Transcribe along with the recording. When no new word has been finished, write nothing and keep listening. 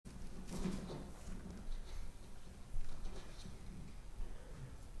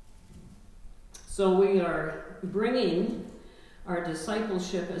So we are bringing our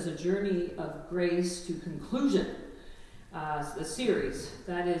discipleship as a journey of grace to conclusion. The series,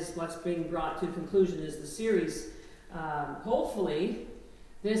 that is what's being brought to conclusion, is the series. Hopefully,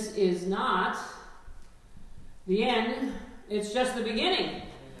 this is not the end, it's just the beginning.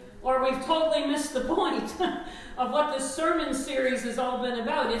 Or we've totally missed the point of what this sermon series has all been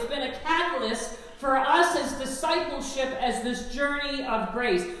about. It's been a catalyst for us as discipleship, as this journey of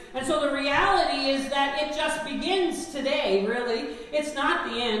grace. And so the reality is that it just begins today, really. It's not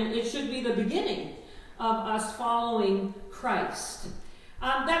the end. It should be the beginning of us following Christ.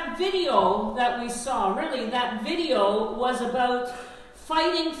 That video that we saw, really, that video was about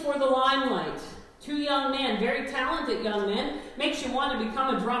fighting for the limelight. Two young men, very talented young men. Makes you want to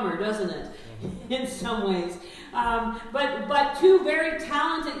become a drummer, doesn't it? In some ways. But two very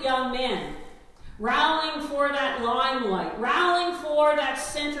talented young men rallying for that limelight, rallying for that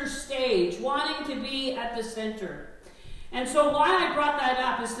center stage, wanting to be at the center. And so why I brought that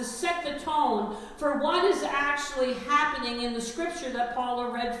up is to set the tone for what is actually happening in the scripture that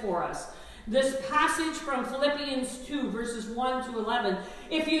Paula read for us. This passage from Philippians 2, verses 1 to 11.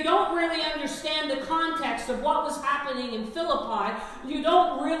 If you don't really understand the context of what was happening in Philippi, you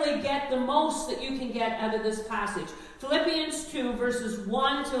don't really get the most that you can get out of this passage. Philippians 2, verses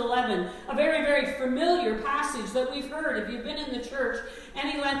 1 to 11. A very, very familiar passage that we've heard. If you've been in the church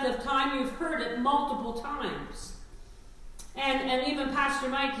any length of time, you've heard it multiple times. And even Pastor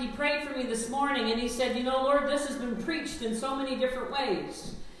Mike, he prayed for me this morning, and he said, you know, Lord, this has been preached in so many different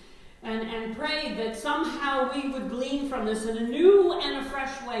ways. And prayed that somehow we would glean from this in a new and a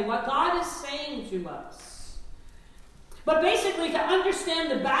fresh way, what God is saying to us. But basically, to understand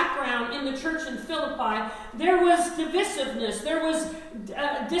the background in the church in Philippi, there was divisiveness, there was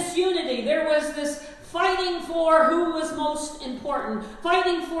disunity, there was this fighting for who was most important,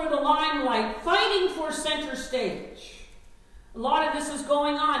 fighting for the limelight, fighting for center stage. A lot of this is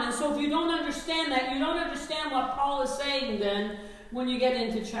going on, and so if you don't understand that, you don't understand what Paul is saying then when you get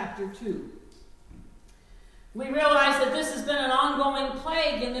into chapter 2. We realize that this has been an ongoing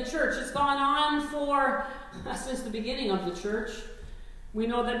plague in the church. It's gone on for since the beginning of the church. We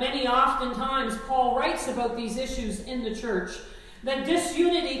know that oftentimes Paul writes about these issues in the church, that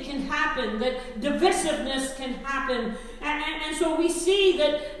disunity can happen, that divisiveness can happen. And so we see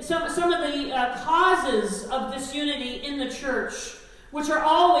that some of the causes of disunity in the church, which are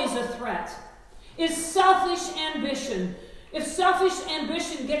always a threat, is selfish ambition. If selfish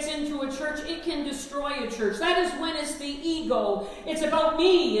ambition gets into a church, it can destroy a church. That is when it's the ego. It's about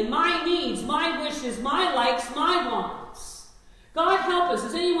me and my needs, my wishes, my likes, my wants. God help us.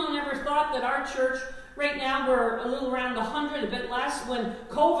 Has anyone ever thought that our church, right now we're a little around 100, a bit less. When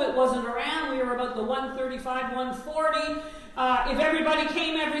COVID wasn't around, we were about the 135, 140. If everybody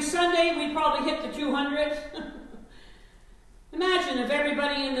came every Sunday, we'd probably hit the 200. Imagine if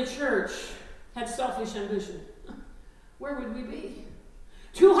everybody in the church had selfish ambition. Where would we be?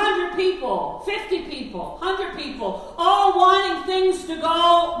 200 people, 50 people, 100 people, all wanting things to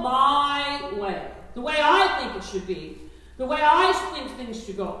go my way. The way I think it should be. The way I think things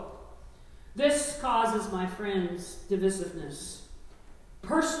should go. This causes, my friends, divisiveness.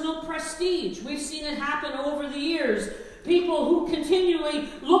 Personal prestige. We've seen it happen over the years. People who continually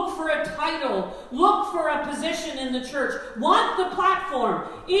look for a title, look for a position in the church, want the platform,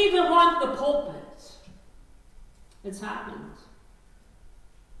 even want the pulpit. It's happened.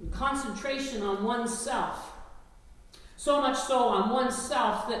 And concentration on oneself. So much so on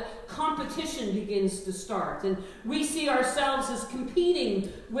oneself that competition begins to start. And we see ourselves as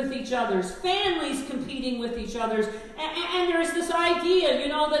competing with each other, families competing with each other. And there's this idea, you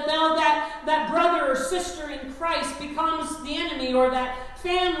know, that now that brother or sister in Christ becomes the enemy, or that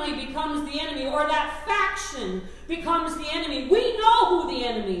family becomes the enemy, or that faction becomes the enemy. We know who the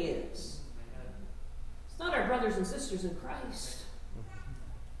enemy is. Not our brothers and sisters in Christ.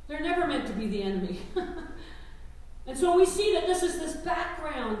 They're never meant to be the enemy. And so we see that this is this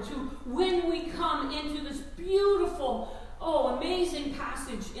background to when we come into this beautiful, amazing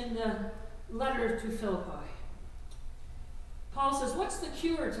passage in the letter to Philippi. Paul says, what's the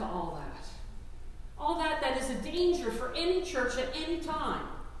cure to all that? All that is a danger for any church at any time.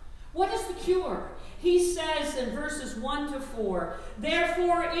 What is the cure? He says in verses 1 to 4,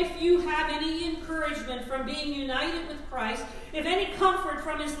 therefore, if you have any encouragement from being united with Christ, if any comfort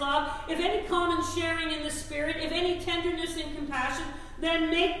from his love, if any common sharing in the Spirit, if any tenderness and compassion,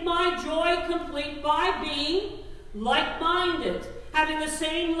 then make my joy complete by being like-minded, having the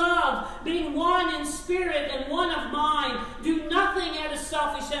same love, being one in spirit and one of mind. Do nothing out of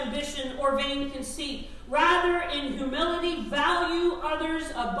selfish ambition or vain conceit. Rather, in humility, value others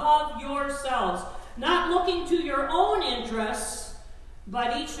above yourselves, not looking to your own interests,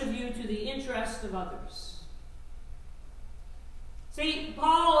 but each of you to the interest of others. See,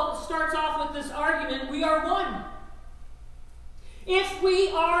 Paul starts off with this argument, we are one. If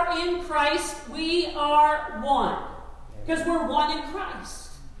we are in Christ, we are one. Because we're one in Christ.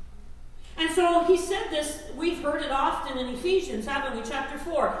 And so he said this, we've heard it often in Ephesians, haven't we? Chapter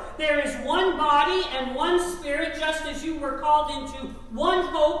 4. There is one body and one Spirit, just as you were called into one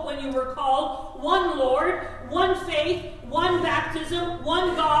hope when you were called, one Lord, one faith, one baptism,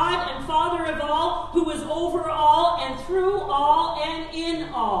 one God and Father of all, who is over all and through all and in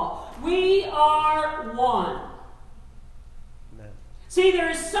all. We are one. See, there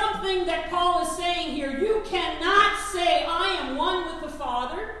is something that Paul is saying here. You cannot say, I am one with the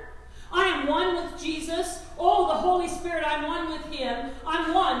Father. I am one with Jesus. Oh, the Holy Spirit, I'm one with Him.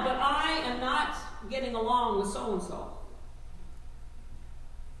 I'm one, but I am not getting along with so-and-so.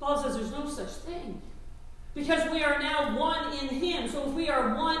 Paul says there's no such thing. Because we are now one in Him. So if we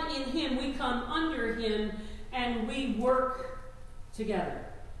are one in Him, we come under Him and we work together.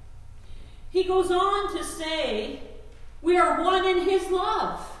 He goes on to say, we are one in His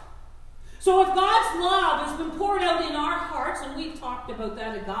love. So if God's love has been poured out in our hearts, and we've talked about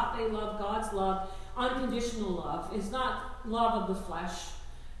that, agape love, God's love, unconditional love, is not love of the flesh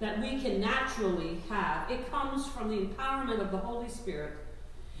that we can naturally have. It comes from the empowerment of the Holy Spirit.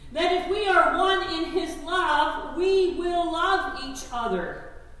 That if we are one in His love, we will love each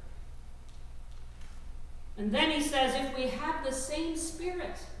other. And then he says, if we have the same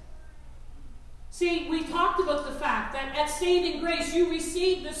Spirit. See, we talked about the fact that at saving grace, you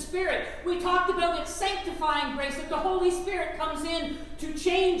receive the Spirit. We talked about its sanctifying grace, that the Holy Spirit comes in to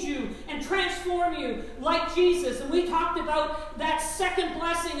change you and transform you like Jesus. And we talked about that second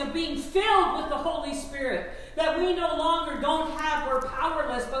blessing of being filled with the Holy Spirit, that we no longer don't have, we're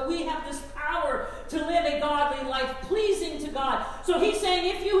powerless, but we have this power to live a godly life, pleasing to God. So he's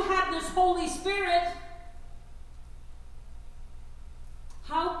saying, if you have this Holy Spirit,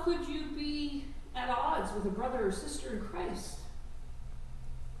 how could you be at odds with a brother or sister in Christ?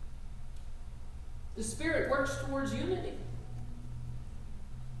 The Spirit works towards unity.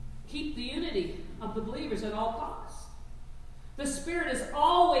 Keep the unity of the believers at all costs. The Spirit is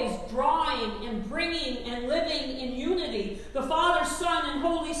always drawing and bringing and living in unity. The Father, Son, and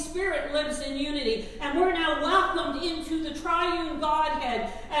Holy Spirit lives in unity. And we're now welcomed into the triune Godhead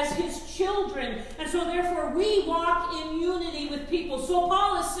as His children. And so therefore we walk in unity with people. So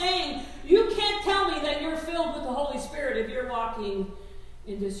Paul is saying, you can't tell me that you're filled with the Holy Spirit if you're walking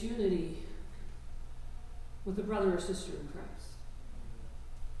in disunity with a brother or sister in Christ.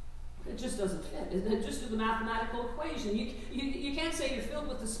 It just doesn't fit. It just do the mathematical equation. You can't say you're filled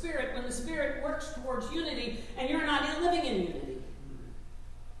with the Spirit when the Spirit works towards unity and you're not living in unity.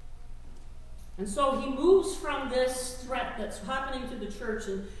 And so he moves from this threat that's happening to the church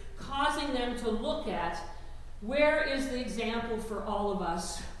and causing them to look at, where is the example for all of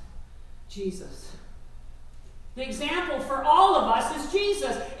us? Jesus. The example for all of us is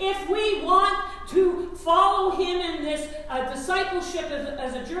Jesus. If we want to follow Him in this discipleship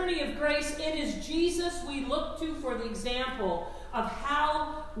as a journey of grace, it is Jesus we look to for the example of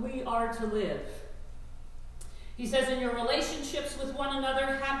how we are to live. He says, in your relationships with one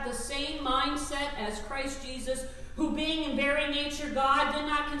another, have the same mindset as Christ Jesus, who being in very nature God, did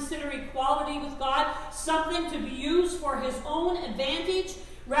not consider equality with God something to be used for His own advantage.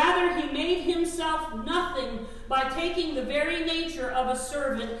 Rather, He made Himself nothing by taking the very nature of a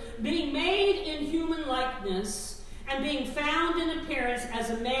servant, being made in human likeness, and being found in appearance as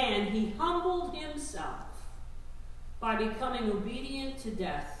a man, He humbled Himself by becoming obedient to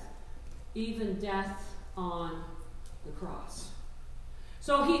death, even death on the cross.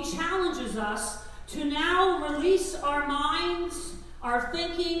 So He challenges us to now release our minds, our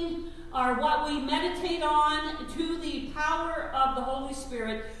thinking, what we meditate on, to the power of the Holy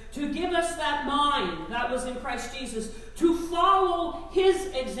Spirit, to give us that mind that was in Christ Jesus, to follow His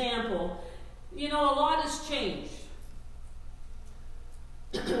example. You know, a lot has changed.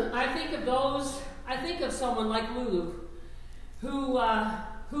 I think of someone like Lulu, who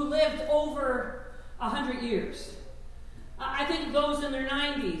lived over 100 years. I think of those in their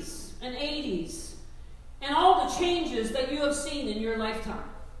 90s and 80s, and all the changes that you have seen in your lifetime.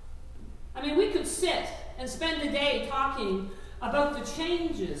 I mean, we could sit and spend a day talking about the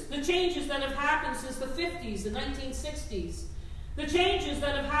changes that have happened since the 50s, the 1960s, the changes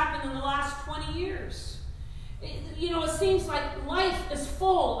that have happened in the last 20 years. It seems like life is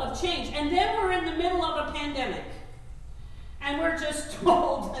full of change. And then we're in the middle of a pandemic. And we're just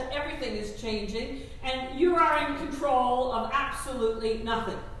told that everything is changing. And you are in control of absolutely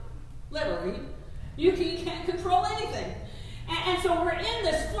nothing. Literally. You can't control anything. And so we're in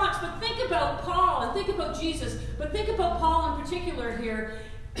this flux. But think about Paul and think about Jesus. But think about Paul in particular here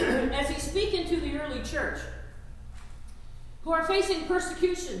as he's speaking to the early church who are facing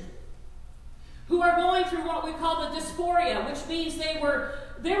persecution, who are going through what we call the dysphoria, which means they were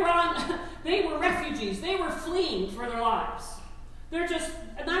refugees. They were fleeing for their lives.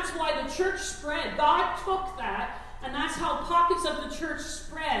 And that's why the church spread. God took that, and that's how pockets of the church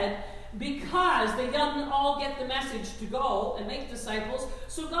spread, because they didn't all get the message to go and make disciples.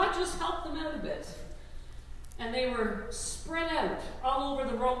 So God just helped them out a bit. And they were spread out all over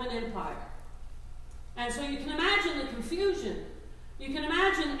the Roman Empire. And so you can imagine the confusion. You can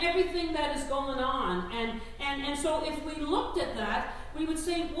imagine everything that is going on. And so if we looked at that, we would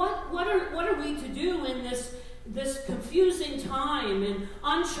say, what are we to do in this confusing time in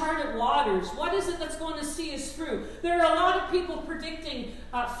uncharted waters? What is it that's going to see us through? There are a lot of people predicting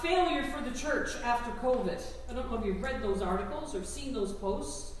failure for the church after COVID. I don't know if you've read those articles or seen those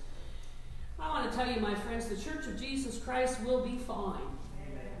posts. I want to tell you, my friends, the Church of Jesus Christ will be fine.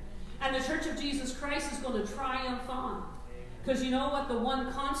 And the Church of Jesus Christ is going to triumph on. Because you know what the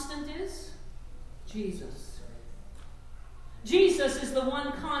one constant is? Jesus. Jesus is the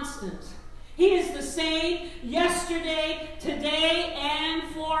one constant. He is the same yesterday, today, and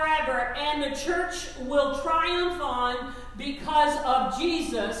forever. And the church will triumph on because of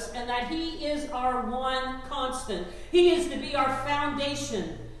Jesus, and that He is our one constant. He is to be our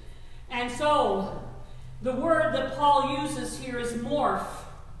foundation. And so, the word that Paul uses here is morph.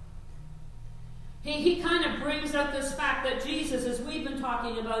 He kind of brings up this fact that Jesus, as we've been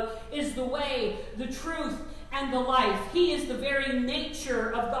talking about, is the way, the truth, and the life. He is the very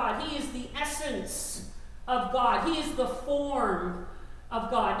nature of God. He is the essence of God. He is the form of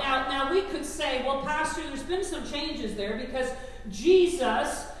God. Now we could say, well, Pastor, there's been some changes there because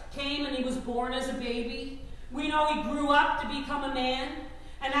Jesus came and He was born as a baby. We know He grew up to become a man.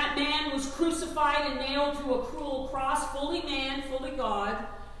 And that man was crucified and nailed to a cruel cross, fully man, fully God.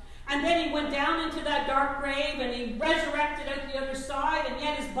 And then He went down into that dark grave and He resurrected at the other side, and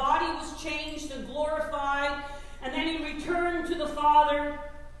yet His body was changed and glorified. And then He returned to the Father,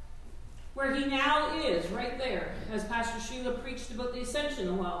 where He now is, right there, as Pastor Sheila preached about the ascension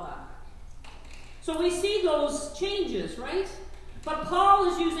a while back. So we see those changes, right? But Paul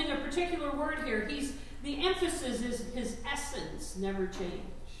is using a particular word here. The emphasis is His essence never changed.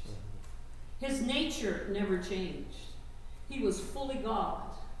 His nature never changed. He was fully God.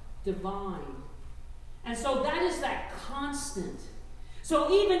 Divine. And so that is that constant.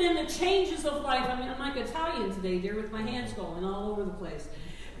 So even in the changes of life, I'm like Italian today, dear, with my hands going all over the place.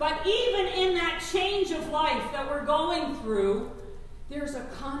 But even in that change of life that we're going through, there's a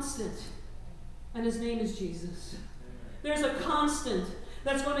constant. And His name is Jesus. There's a constant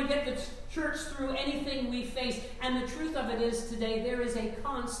that's going to get the church through anything we face. And the truth of it is today, there is a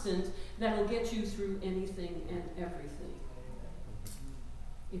constant that will get you through anything and everything.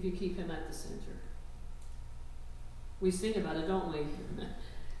 If you keep Him at the center. We sing about it, don't we?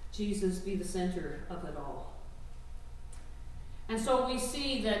 Jesus be the center of it all. And so we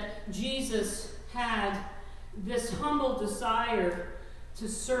see that Jesus had this humble desire to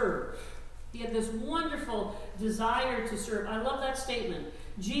serve. He had this wonderful desire to serve. I love that statement.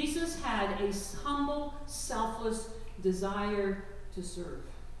 Jesus had a humble, selfless desire to serve.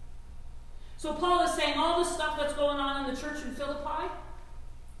 So Paul is saying all the stuff that's going on in the church in Philippi,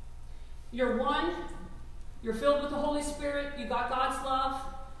 you're one. You're filled with the Holy Spirit. You got God's love.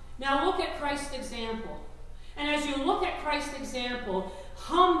 Now look at Christ's example. And as you look at Christ's example,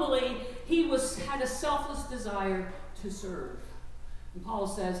 humbly, He had a selfless desire to serve. And Paul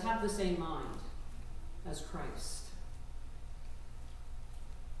says, have the same mind as Christ.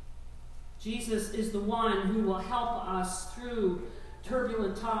 Jesus is the one who will help us through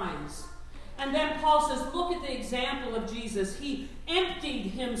turbulent times. And then Paul says, look at the example of Jesus. He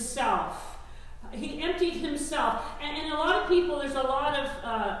emptied Himself. He emptied Himself. And a lot of people, there's a lot of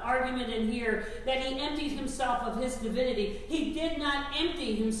argument in here that He emptied Himself of His divinity. He did not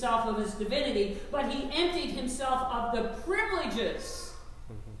empty Himself of His divinity, but He emptied Himself of the privileges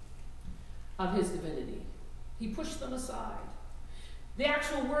of His divinity. He pushed them aside. The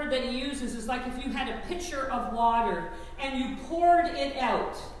actual word that He uses is like if you had a pitcher of water and you poured it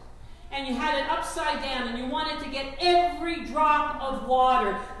out. And you had it upside down, and you wanted to get every drop of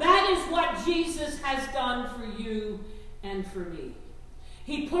water. That is what Jesus has done for you and for me.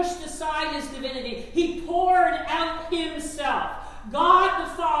 He pushed aside his divinity. He poured out himself. God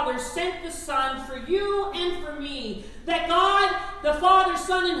the Father sent the Son for you and for me. That God, the Father,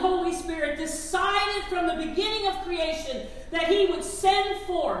 Son, and Holy Spirit decided from the beginning of creation that he would send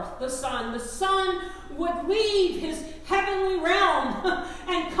forth the Son. The Son would leave his heavenly realm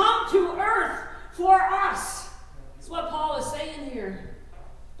and come to earth for us. That's what Paul is saying here.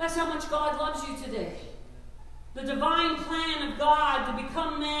 That's how much God loves you today. The divine plan of God to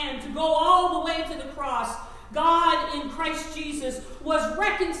become man, to go all the way to the cross. God in Christ Jesus was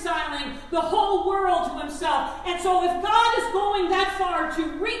reconciling the whole world to himself. And so if God is going that far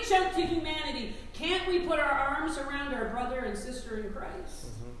to reach out to humanity, can't we put our arms around our brother and sister in Christ?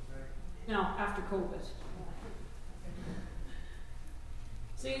 Now, after COVID.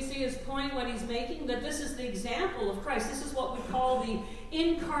 So you see his point, what he's making? That this is the example of Christ. This is what we call the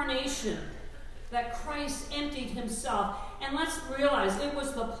incarnation. That Christ emptied himself. And let's realize it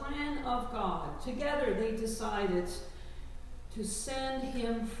was the plan of God. Together they decided to send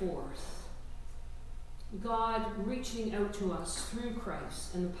him forth. God reaching out to us through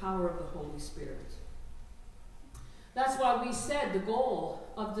Christ and the power of the Holy Spirit. That's why we said the goal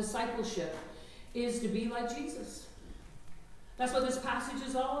of discipleship is to be like Jesus. That's what this passage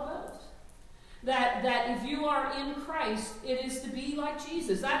is all about. That if you are in Christ, it is to be like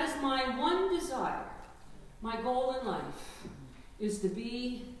Jesus. That is my one desire. My goal in life is to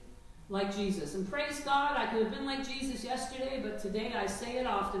be like Jesus. And praise God, I could have been like Jesus yesterday, but today I say it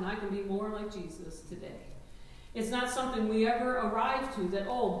often, I can be more like Jesus today. It's not something we ever arrive to that,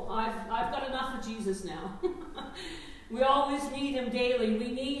 I've got enough of Jesus now. We always need him daily.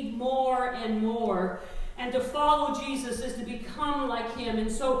 We need more and more. And to follow Jesus is to become like him.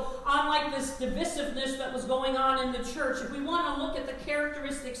 And so, unlike this divisiveness that was going on in the church, if we want to look at the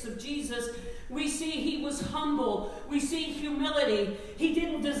characteristics of Jesus, we see he was humble. We see humility. He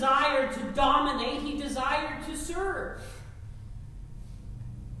didn't desire to dominate. He desired to serve.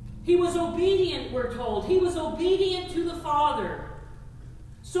 He was obedient, we're told. He was obedient to the Father.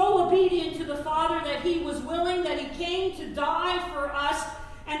 So obedient to the Father that he was willing, that he came to die for us.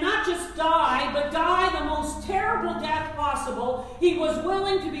 And not just die, but die the most terrible death possible. He was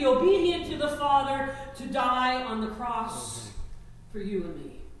willing to be obedient to the Father, to die on the cross for you and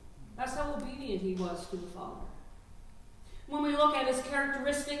me. That's how obedient he was to the Father. When we look at his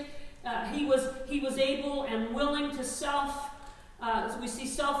characteristic, he was able and willing to we see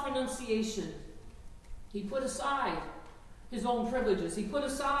self-renunciation. He put aside his own privileges. He put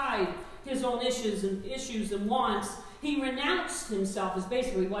aside his own issues and wants. He renounced himself, is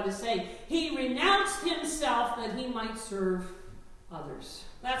basically what it's saying. He renounced himself that he might serve others.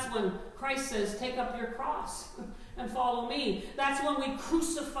 That's when Christ says, take up your cross and follow me. That's when we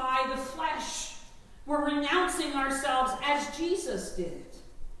crucify the flesh. We're renouncing ourselves as Jesus did.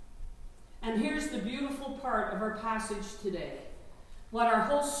 And here's the beautiful part of our passage today. What our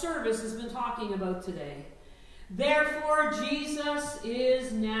whole service has been talking about today. Therefore, Jesus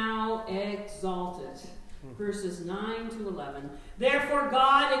is now exalted. Verses 9 to 11. Therefore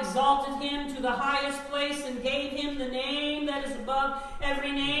God exalted him to the highest place and gave him the name that is above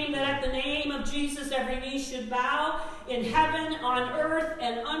every name, that at the name of Jesus every knee should bow, in heaven, on earth,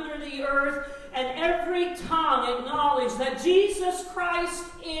 and under the earth, and every tongue acknowledge that Jesus Christ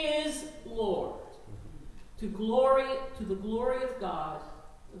is Lord, to the glory of God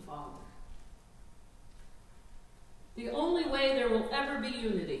the Father. The only way there will ever be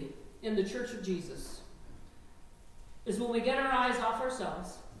unity in the Church of Jesus is when we get our eyes off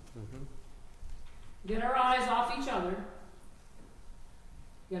ourselves, get our eyes off each other,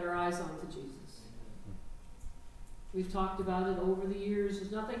 get our eyes onto Jesus. We've talked about it over the years.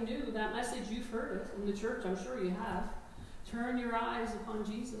 There's nothing new. That message, you've heard it in the church. I'm sure you have. Turn your eyes upon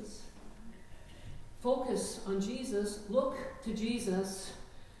Jesus. Focus on Jesus. Look to Jesus.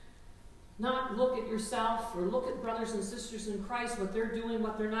 Not look at yourself or look at brothers and sisters in Christ, what they're doing,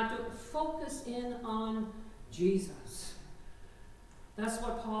 what they're not doing. Focus in on Jesus. That's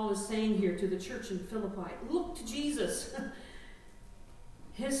what Paul is saying here to the church in Philippi. Look to Jesus.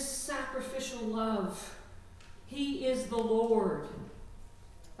 His sacrificial love. He is the Lord.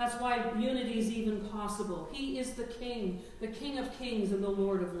 That's why unity is even possible. He is the King of kings and the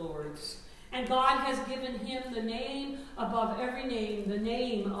Lord of lords. And God has given him the name above every name, the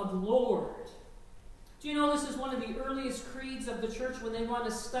name of Lord. Do you know this is one of the earliest creeds of the church? When they want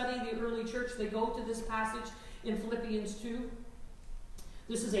to study the early church, they go to this passage in Philippians 2.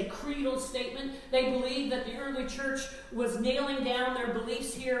 This is a creedal statement. They believe that the early church was nailing down their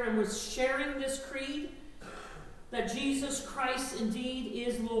beliefs here and was sharing this creed, that Jesus Christ indeed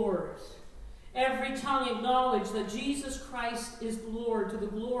is Lord. Every tongue acknowledge that Jesus Christ is Lord, to the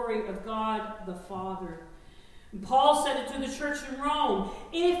glory of God the Father. And Paul said it to the church in Rome,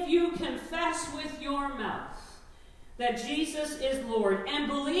 if you confess with your mouth that Jesus is Lord and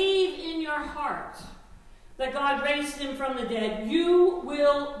believe in your heart that God raised him from the dead, you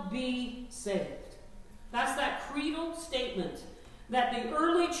will be saved. That's that creedal statement that the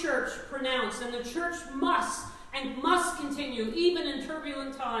early church pronounced, and the church must continue, even in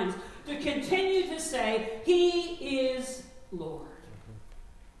turbulent times, to continue to say, he is Lord.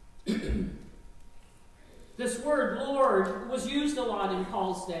 This word Lord was used a lot in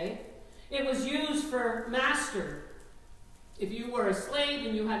Paul's day. It was used for master. If you were a slave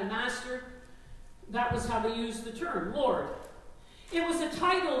and you had a master, that was how they used the term, Lord. It was a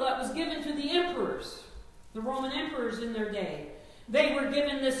title that was given to the emperors, the Roman emperors in their day. They were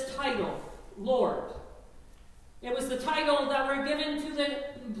given this title, Lord. It was the title that were given to the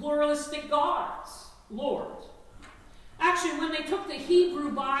pluralistic gods, Lord. Actually, when they took the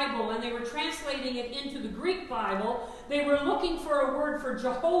Hebrew Bible and they were translating it into the Greek Bible, they were looking for a word for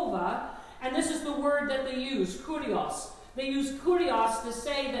Jehovah, and this is the word that they used, kurios. They used kurios to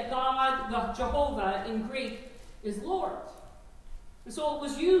say that God, the Jehovah in Greek, is Lord. And so it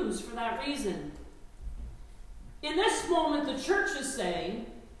was used for that reason. In this moment, the church is saying,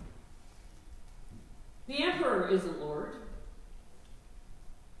 the emperor isn't Lord.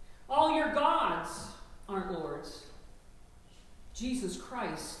 All your gods aren't lords. Jesus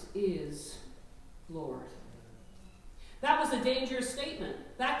Christ is Lord. That was a dangerous statement.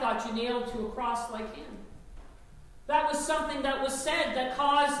 That got you nailed to a cross like him. That was something that was said that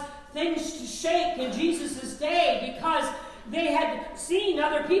caused things to shake in Jesus' day, because they had seen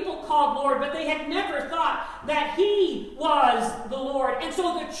other people called Lord, but they had never thought that he was the Lord. And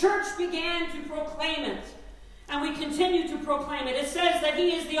so the church began to proclaim it. And we continue to proclaim it. It says that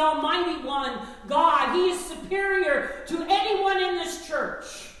he is the Almighty One, God. He is superior to anyone in this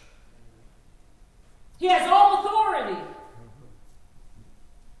church. He has all authority.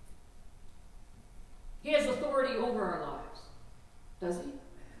 He has authority over our lives. Does he?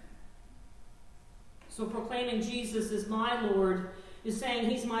 So proclaiming Jesus as my Lord is saying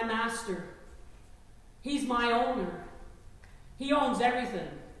he's my master. He's my owner. He owns everything.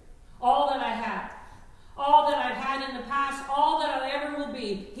 All that I have. All that I've had in the past. All that I ever will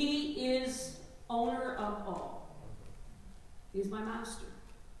be. He is owner of all. He's my master.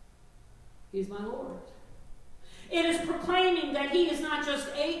 He's my Lord. It is proclaiming that he is not just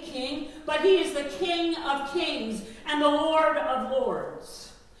a king, but he is the King of kings and the Lord of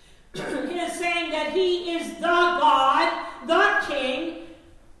lords. It is saying that he is the God, the King,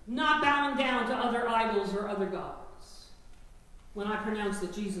 not bowing down to other idols or other gods. When I pronounce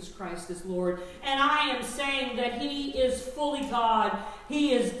that Jesus Christ is Lord, and I am saying that he is fully God,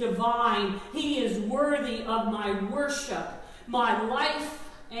 he is divine, he is worthy of my worship, my life,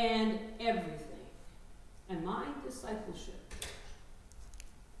 and everything, and my discipleship.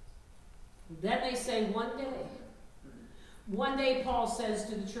 Then they say one day Paul says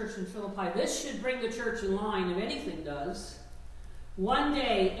to the church in Philippi, this should bring the church in line if anything does. One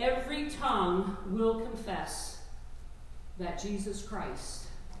day every tongue will confess that Jesus Christ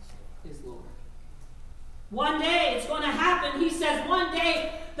is Lord. One day it's going to happen. He says one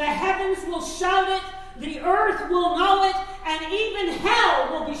day the heavens will shout it, the earth will know it, and even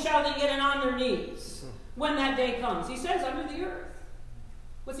hell will be shouting it and on their knees when that day comes. He says under the earth.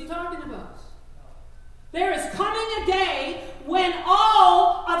 What's he talking about? There is coming a day when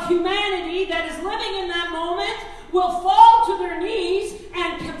all of humanity that is living in that moment will fall to their knees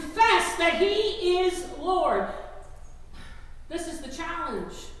and confess that he is Lord. This is the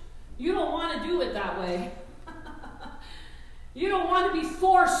challenge. You don't want to do it that way. You don't want to be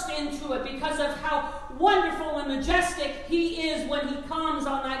forced into it because of how wonderful and majestic he is when he comes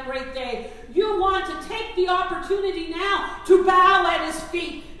on that great day. You want to take the opportunity now to bow at his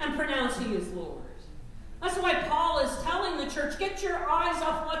feet and pronounce he is Lord. That's why Paul is telling the church, get your eyes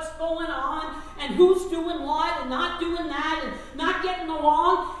off what's going on and who's doing what and not doing that and not getting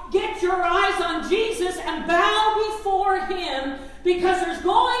along. Get your eyes on Jesus and bow before him, because there's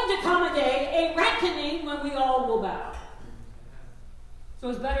going to come a day, a reckoning, when we all will bow. So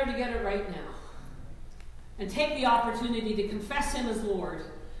it's better to get it right now and take the opportunity to confess him as Lord.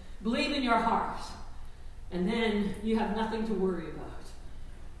 Believe in your heart, and then you have nothing to worry about.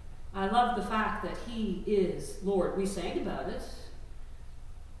 I love the fact that he is Lord. We sang about it.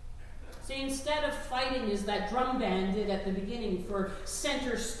 See, instead of fighting as that drum band did at the beginning for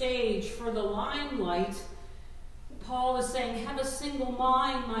center stage, for the limelight, Paul is saying, have a single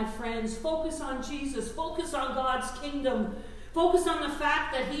mind, my friends. Focus on Jesus. Focus on God's kingdom. Focus on the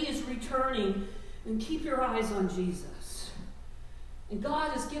fact that he is returning, and keep your eyes on Jesus. And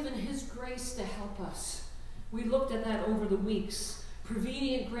God has given his grace to help us. We looked at that over the weeks.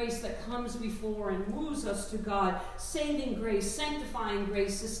 Prevenient grace that comes before and moves us to God. Saving grace, sanctifying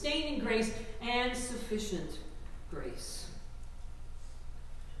grace, sustaining grace, and sufficient grace.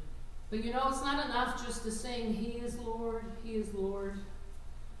 But you know, it's not enough just to sing, he is Lord, he is Lord.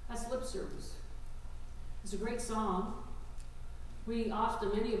 That's lip service. It's a great song. We often,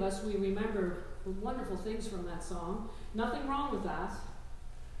 many of us, we remember wonderful things from that song. Nothing wrong with that.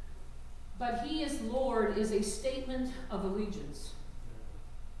 But he is Lord is a statement of allegiance.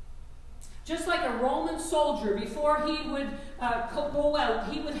 Just like a Roman soldier, before he would go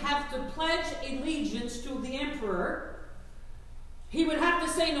out, he would have to pledge allegiance to the emperor. He would have to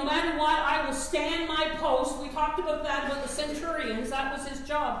say, no matter what, I will stand my post. We talked about that with the centurions. That was his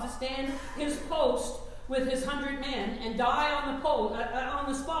job, to stand his post with his 100 men and die on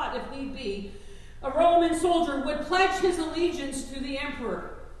the spot if need be. A Roman soldier would pledge his allegiance to the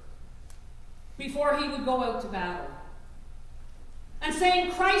emperor before he would go out to battle. And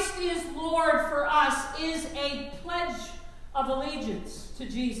saying Christ is Lord for us is a pledge of allegiance to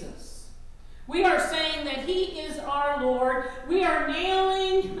Jesus. We are saying that he is our Lord. We are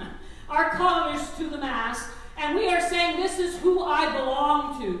nailing our colors to the mast, and we are saying this is who I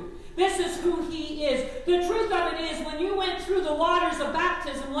belong to. This is who he is. The truth of it is, when you went through the waters of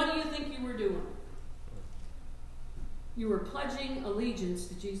baptism, what do you think you were doing? You were pledging allegiance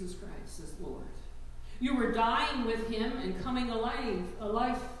to Jesus Christ as Lord. You were dying with him and coming alive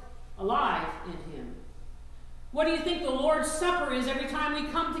in him. What do you think the Lord's Supper is every time we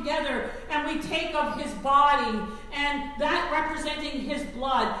come together and we take of his body and that representing his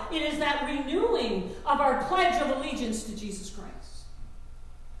blood? It is that renewing of our pledge of allegiance to Jesus Christ.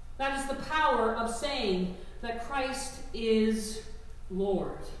 That is the power of saying that Christ is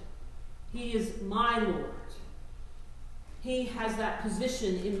Lord. He is my Lord. He has that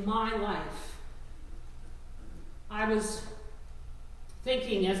position in my life. I was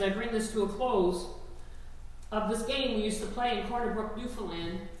thinking, as I bring this to a close, of this game we used to play in Corner Brook,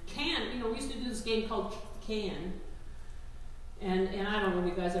 Newfoundland. We used to do this game called Can. And I don't know if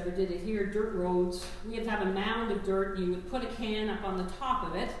you guys ever did it here, dirt roads. We had to have a mound of dirt. You would put a can up on the top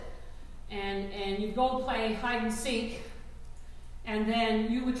of it, and you'd go play hide and seek, and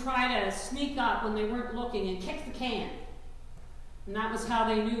then you would try to sneak up when they weren't looking and kick the can. And that was how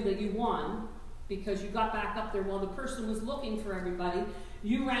they knew that you won, because you got back up there while the person was looking for everybody.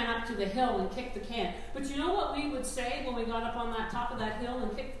 You ran up to the hill and kicked the can. But you know what we would say when we got up on that top of that hill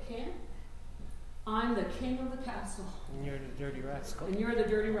and kicked the can? I'm the king of the castle. And you're the dirty rascal. And you're the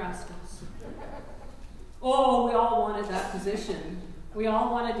dirty rascals. Oh, we all wanted that position. We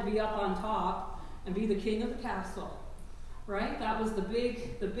all wanted to be up on top and be the king of the castle. Right? That was the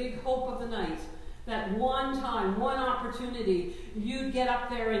big hope of the night. That one time, one opportunity, you'd get up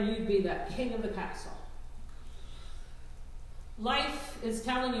there and you'd be the king of the castle. Life is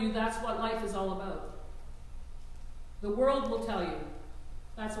telling you that's what life is all about. The world will tell you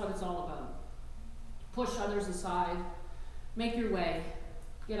that's what it's all about. Push others aside, make your way,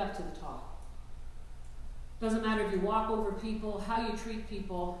 get up to the top. Doesn't matter if you walk over people, how you treat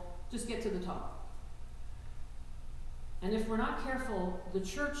people, just get to the top. And if we're not careful, the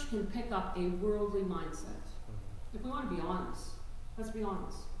church can pick up a worldly mindset. If we want to be honest, let's be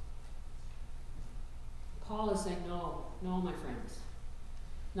honest. Paul is saying, no, my friends.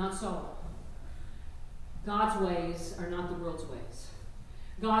 Not so. God's ways are not the world's ways.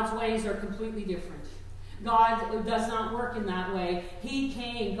 God's ways are completely different. God does not work in that way. He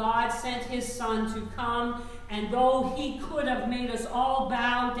came. God sent his Son to come, and though he could have made us all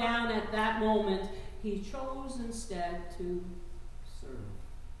bow down at that moment, he chose instead to serve.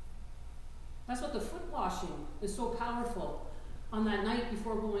 That's what the foot washing is so powerful on that night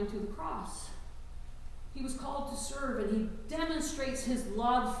before going to the cross. He was called to serve, and he demonstrates his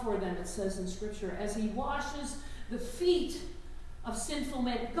love for them, it says in Scripture, as he washes the feet of sinful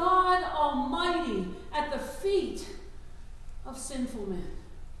men. God Almighty at the feet of sinful men.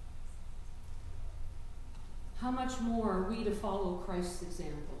 How much more are we to follow Christ's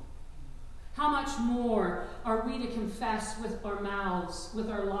example? How much more are we to confess with our mouths, with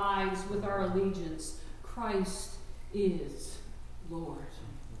our lives, with our allegiance? Christ is Lord.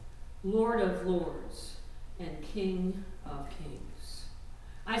 Lord of lords and King of kings.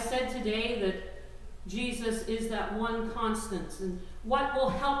 I said today that Jesus is that one constant, and what will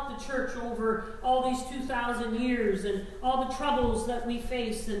help the church over all these 2,000 years and all the troubles that we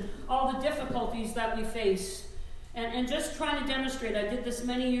face and all the difficulties that we face And just trying to demonstrate. I did this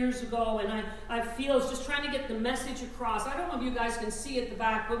many years ago, and I feel it's just trying to get the message across. I don't know if you guys can see at the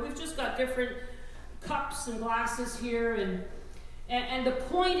back, but we've just got different cups and glasses here, and the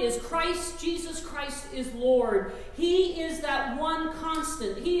point is Jesus Christ is Lord. He is that one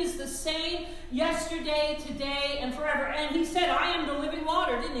constant. He is the same yesterday, today, and forever. And he said, I am the living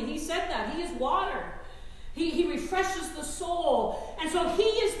water, didn't he? He said that. He is water. He refreshes the soul. And so he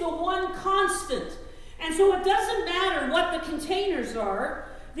is the one constant. And so it doesn't matter what the containers are.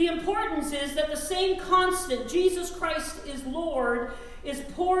 The importance is that the same constant, Jesus Christ is Lord, is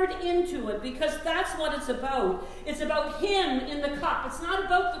poured into it, because that's what it's about. It's about him in the cup. It's not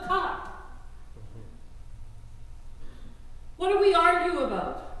about the cup. What do we argue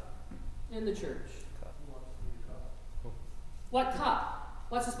about in the church? What cup?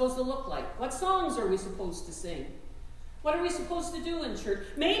 What's it supposed to look like? What songs are we supposed to sing? What are we supposed to do in church?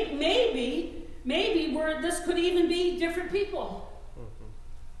 Maybe this could even be different people.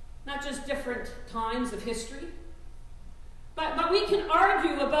 Not just different times of history. But we can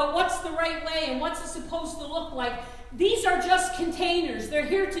argue about what's the right way and what's it supposed to look like. These are just containers. They're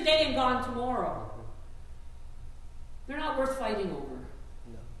here today and gone tomorrow. They're not worth fighting over.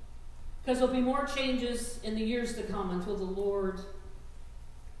 No. Because there'll be more changes in the years to come until the Lord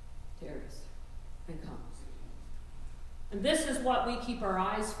tarries and comes. And this is what we keep our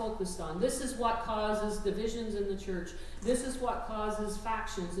eyes focused on. This is what causes divisions in the church. This is what causes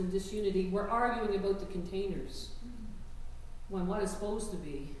factions and disunity. We're arguing about the containers, when what is supposed to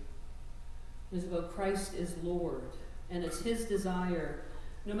be is about Christ is Lord. And it's his desire,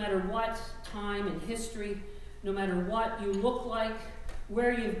 no matter what time in history, no matter what you look like,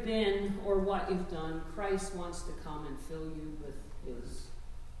 where you've been, or what you've done, Christ wants to come and fill you with his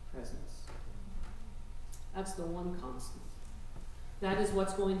presence. That's the one constant. That is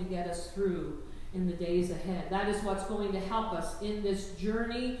what's going to get us through in the days ahead. That is what's going to help us in this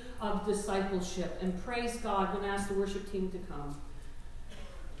journey of discipleship. And praise God. I'm going to ask the worship team to come.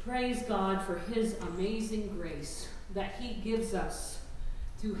 Praise God for his amazing grace that he gives us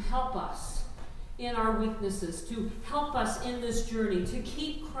to help us in our weaknesses, to help us in this journey, to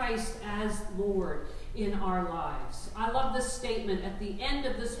keep Christ as Lord in our lives. I love this statement at the end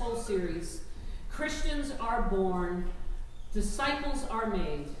of this whole series. Christians are born, disciples are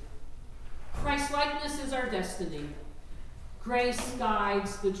made. Christ-likeness is our destiny. Grace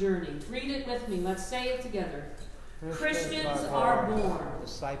guides the journey. Read it with me. Let's say it together. Christians are born.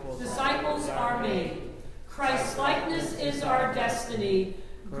 Disciples are made. Christ-likeness is our destiny.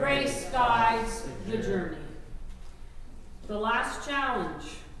 Grace guides the journey. The last challenge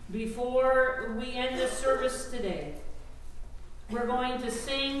before we end this service today. We're going to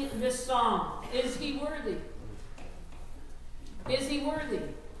sing this song. Is he worthy? Is he worthy?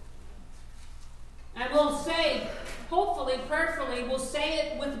 And we'll say, hopefully, prayerfully, we'll say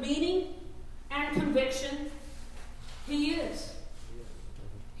it with meaning and conviction. He is.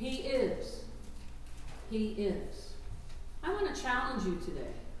 He is. He is. I want to challenge you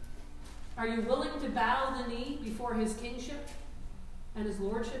today. Are you willing to bow the knee before his kingship and his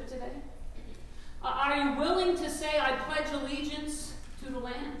lordship today? Are you willing to say, I pledge allegiance to the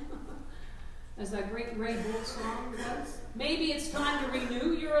Lamb? As that great Ray Boltz song was. Maybe it's time to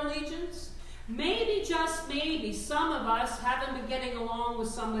renew your allegiance. Maybe, just maybe, some of us haven't been getting along with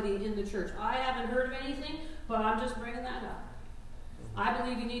somebody in the church. I haven't heard of anything, but I'm just bringing that up. I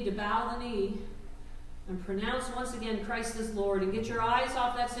believe you need to bow the knee and pronounce once again Christ is Lord, and get your eyes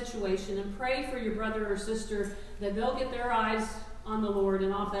off that situation and pray for your brother or sister that they'll get their eyes on the Lord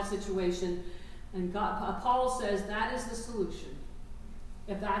and off that situation. And God, Paul says that is the solution,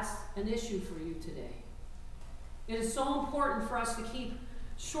 if that's an issue for you today. It is so important for us to keep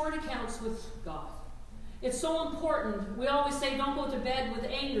short accounts with God. It's so important. We always say don't go to bed with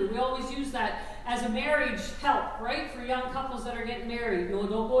anger. We always use that as a marriage help, right? For young couples that are getting married. No,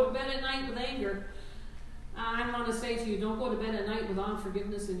 don't go to bed at night with anger. I want to say to you, don't go to bed at night with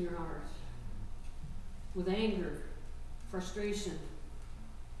unforgiveness in your heart. With anger, frustration.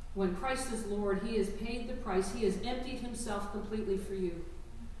 When Christ is Lord, he has paid the price. He has emptied himself completely for you.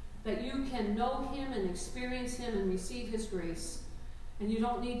 That you can know him and experience him and receive his grace. And you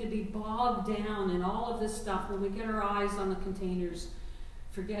don't need to be bogged down in all of this stuff when we get our eyes on the containers,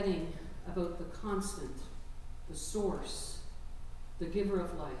 forgetting about the constant, the source, the giver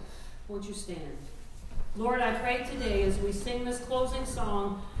of life. Won't you stand? Lord, I pray today as we sing this closing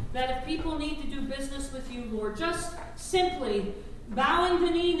song that if people need to do business with you, Lord, just simply bowing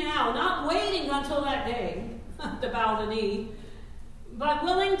the knee now, not waiting until that day to bow the knee, but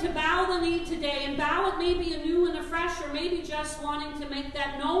willing to bow the knee today, and bow it maybe anew and afresh, or maybe just wanting to make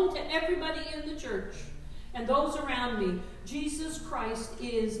that known to everybody in the church. and those around me, Jesus Christ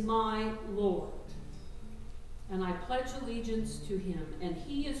is my Lord. And I pledge allegiance to him, and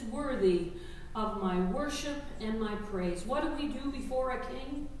he is worthy of my worship and my praise. What do we do before a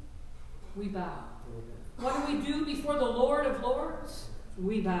king? We bow. What do we do before the Lord of Lords?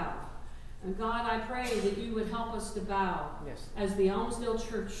 We bow. And God, I pray that you would help us to bow as the Almsdale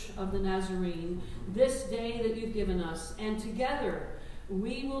Church of the Nazarene this day that you've given us. And together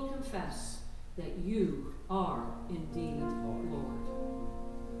we will confess that you are indeed